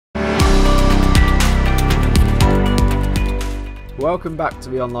Welcome back to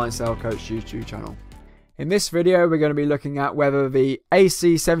the Online Sail Coach YouTube channel. In this video we're going to be looking at whether the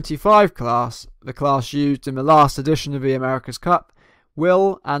AC75 class, the class used in the last edition of the America's Cup,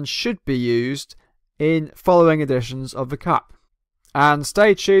 will and should be used in following editions of the Cup. And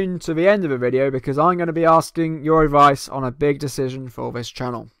stay tuned to the end of the video because I'm going to be asking your advice on a big decision for this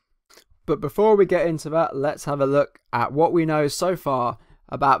channel. But before we get into that, let's have a look at what we know so far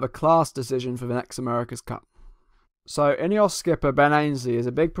about the class decision for the next America's Cup. So Ineos skipper Ben Ainslie is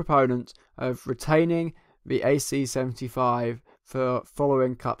a big proponent of retaining the AC75 for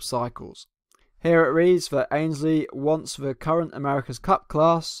following Cup cycles. Here it reads that Ainslie wants the current America's Cup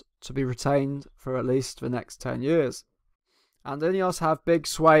class to be retained for at least the next 10 years. And Ineos have big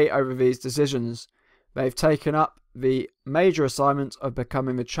sway over these decisions. They've taken up the major assignment of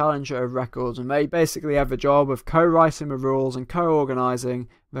becoming the challenger of records, and they basically have the job of co-writing the rules and co-organising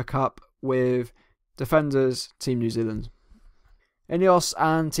the Cup with Defenders Team New Zealand. Ineos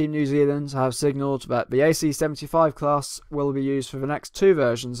and Team New Zealand have signalled that the AC75 class will be used for the next two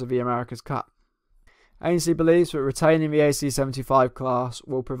versions of the America's Cup. Ainslie believes that retaining the AC75 class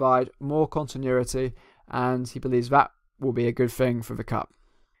will provide more continuity, and he believes that will be a good thing for the Cup.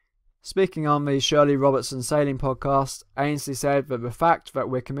 Speaking on the Shirley Robertson Sailing podcast, Ainslie said that the fact that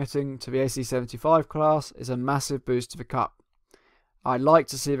we're committing to the AC75 class is a massive boost to the Cup. I'd like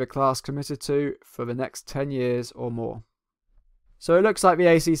to see the class committed to for the next 10 years or more. So it looks like the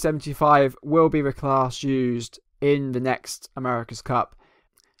AC75 will be the class used in the next America's Cup,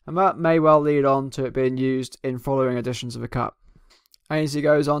 and that may well lead on to it being used in following editions of the Cup. Ainslie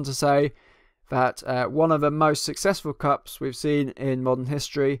goes on to say that one of the most successful Cups we've seen in modern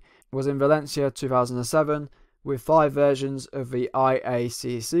history was in Valencia 2007 with 5 versions of the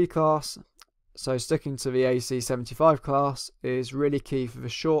IACC class, so sticking to the AC75 class is really key for the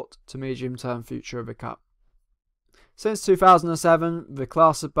short to medium term future of the Cup. Since 2007, the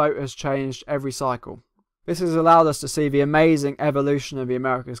class of boat has changed every cycle. This has allowed us to see the amazing evolution of the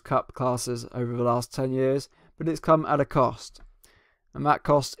America's Cup classes over the last 10 years, but it's come at a cost, and that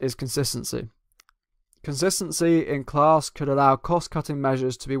cost is consistency. Consistency in class could allow cost-cutting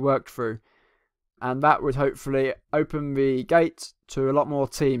measures to be worked through, and that would hopefully open the gate to a lot more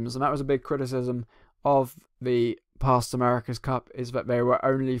teams, and that was a big criticism of the past America's Cup, is that there were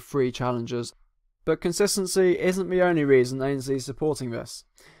only 3 challengers. But consistency isn't the only reason Ainslie is supporting this.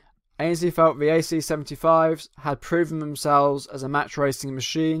 Ainslie felt the AC75s had proven themselves as a match racing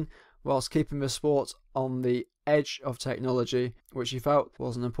machine whilst keeping the sport on the edge of technology, which he felt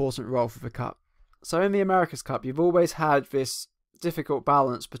was an important role for the Cup. So in the America's Cup, you've always had this difficult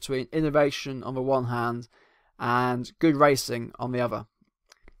balance between innovation on the one hand and good racing on the other.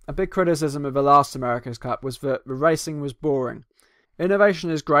 A big criticism of the last America's Cup was that the racing was boring. Innovation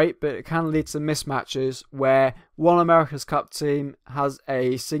is great, but it can lead to mismatches where one America's Cup team has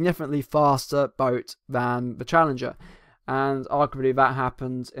a significantly faster boat than the challenger, and arguably that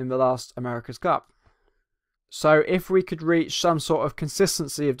happened in the last America's Cup. So if we could reach some sort of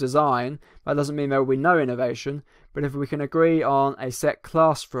consistency of design, that doesn't mean there will be no innovation, but if we can agree on a set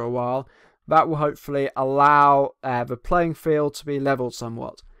class for a while, that will hopefully allow the playing field to be levelled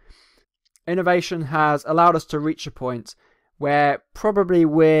somewhat. Innovation has allowed us to reach a point where probably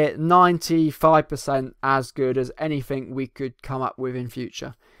we're 95% as good as anything we could come up with in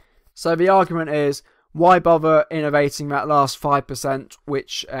future. So the argument is, why bother innovating that last 5%,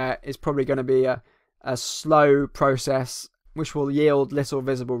 which is probably going to be a slow process which will yield little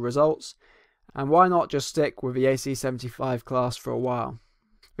visible results, and why not just stick with the AC75 class for a while?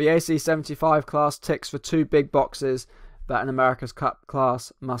 The AC75 class ticks the 2 big boxes that an America's Cup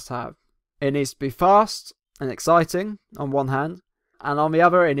class must have. It needs to be fast and exciting on one hand, and on the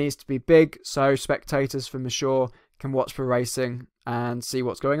other it needs to be big so spectators from the shore can watch the racing and see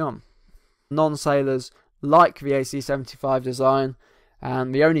what's going on. Non-sailors like the AC75 design,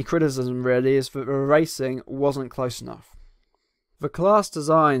 and the only criticism really is that the racing wasn't close enough. The class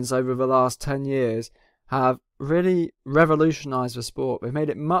designs over the last 10 years have really revolutionised the sport. They've made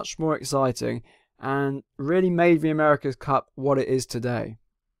it much more exciting and really made the America's Cup what it is today.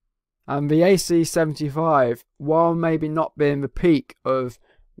 And the AC75, while maybe not being the peak of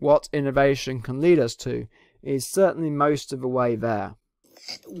what innovation can lead us to, is certainly most of the way there.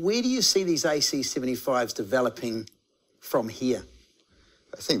 Where do you see these AC75s developing from here?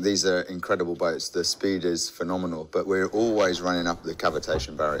 I think these are incredible boats. The speed is phenomenal, but we're always running up the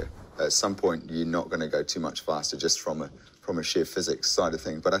cavitation barrier. At some point, you're not going to go too much faster just from a sheer physics side of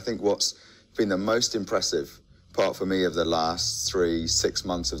things. But I think what's been the most impressive part for me of the last 3-6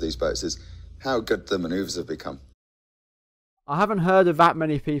 months of these boats is how good the manoeuvres have become. I haven't heard of that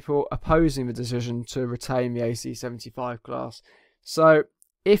many people opposing the decision to retain the AC75 class, So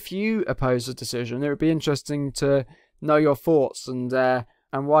if you oppose the decision, it would be interesting to know your thoughts and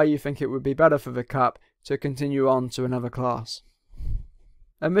why you think it would be better for the Cup to continue on to another class.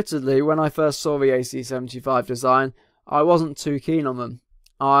 Admittedly, when I first saw the AC75 design, I wasn't too keen on them.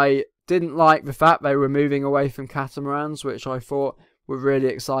 I didn't like the fact they were moving away from catamarans, which I thought were really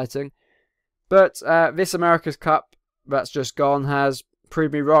exciting. But this America's Cup that's just gone has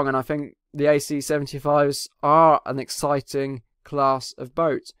proved me wrong, and I think the AC75s are an exciting class of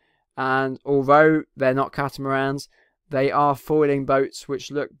boat. And although they're not catamarans, they are foiling boats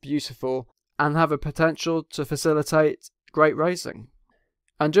which look beautiful and have a potential to facilitate great racing.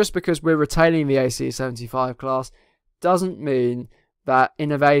 And just because we're retaining the AC75 class doesn't mean that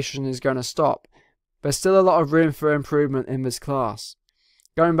innovation is going to stop. There's still a lot of room for improvement in this class.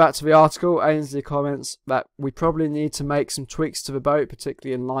 Going back to the article, Ainslie comments that we probably need to make some tweaks to the boat,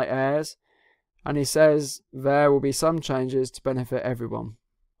 particularly in light airs, and he says there will be some changes to benefit everyone.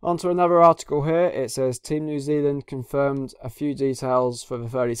 On to another article here. It says Team New Zealand confirmed a few details for the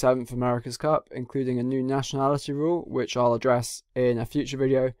 37th America's Cup, including a new nationality rule, which I'll address in a future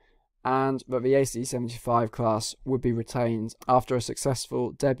video, and that the AC75 class would be retained after a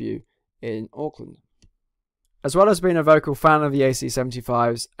successful debut in Auckland. As well as being a vocal fan of the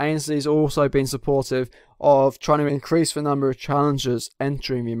AC75s, Ainslie's also been supportive of trying to increase the number of challengers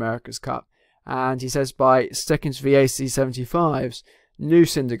entering the America's Cup, and he says by sticking to the AC75s, new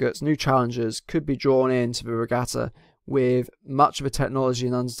syndicates, new challengers could be drawn into the regatta with much of the technology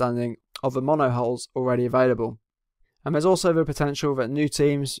and understanding of the monohulls already available. And there's also the potential that new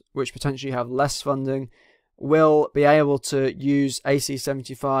teams, which potentially have less funding, will be able to use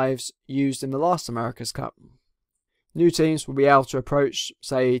AC75s used in the last America's Cup. New teams will be able to approach,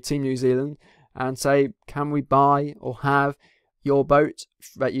 say, Team New Zealand and say, can we buy or have your boat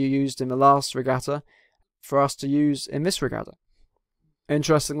that you used in the last regatta for us to use in this regatta?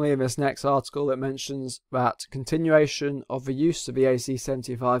 Interestingly, in this next article, it mentions that continuation of the use of the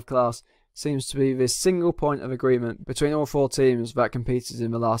AC75 class seems to be the single point of agreement between all four teams that competed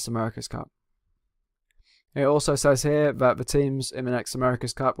in the last America's Cup. It also says here that the teams in the next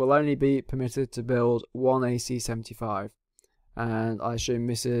America's Cup will only be permitted to build one AC75, and I assume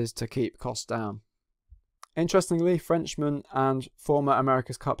this is to keep costs down. Interestingly, Frenchman and former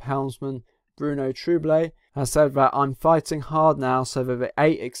America's Cup helmsman Bruno Troublé has said that I'm fighting hard now so that the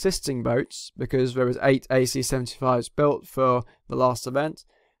 8 existing boats, because there was 8 AC75s built for the last event,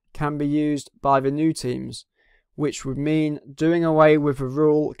 can be used by the new teams, which would mean doing away with the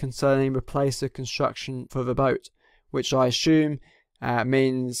rule concerning the place of construction for the boat, which I assume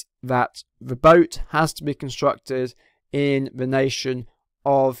means that the boat has to be constructed in the nation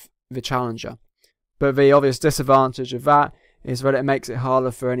of the challenger. But the obvious disadvantage of that is that it makes it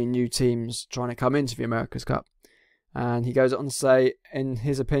harder for any new teams trying to come into the America's Cup. And he goes on to say, in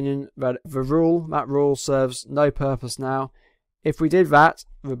his opinion, that that rule serves no purpose now. If we did that,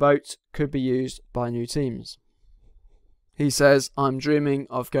 the boat could be used by new teams. He says, I'm dreaming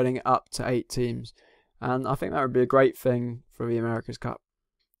of getting it up to 8 teams, and I think that would be a great thing for the America's Cup.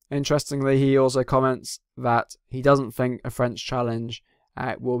 Interestingly, he also comments that he doesn't think a French challenge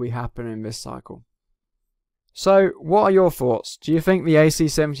will be happening this cycle. So, what are your thoughts? Do you think the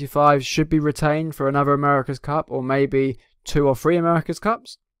AC75 should be retained for another America's Cup, or maybe 2 or 3 America's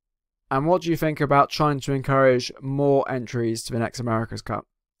Cups? And what do you think about trying to encourage more entries to the next America's Cup?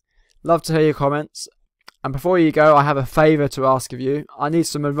 Love to hear your comments. And before you go, I have a favour to ask of you. I need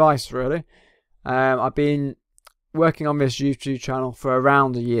some advice, really. I've been working on this YouTube channel for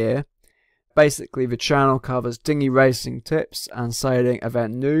around a year. Basically, the channel covers dinghy racing tips and sailing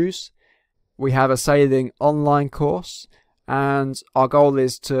event news. We have a sailing online course, and our goal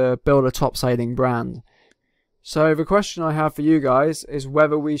is to build a top sailing brand. So the question I have for you guys is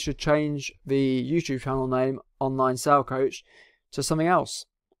whether we should change the YouTube channel name Online Sail Coach to something else.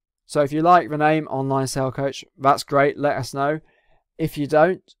 So if you like the name Online Sail Coach, that's great, let us know. If you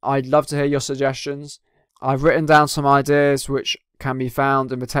don't, I'd love to hear your suggestions. I've written down some ideas which can be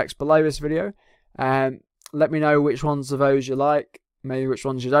found in the text below this video. Let me know which ones of those you like, maybe which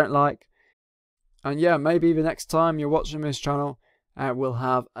ones you don't like. And yeah, maybe the next time you're watching this channel, we'll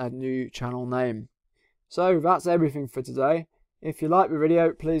have a new channel name. So that's everything for today. If you like the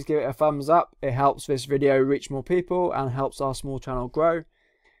video, please give it a thumbs up. It helps this video reach more people and helps our small channel grow.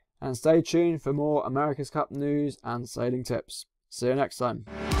 And stay tuned for more America's Cup news and sailing tips. See you next time.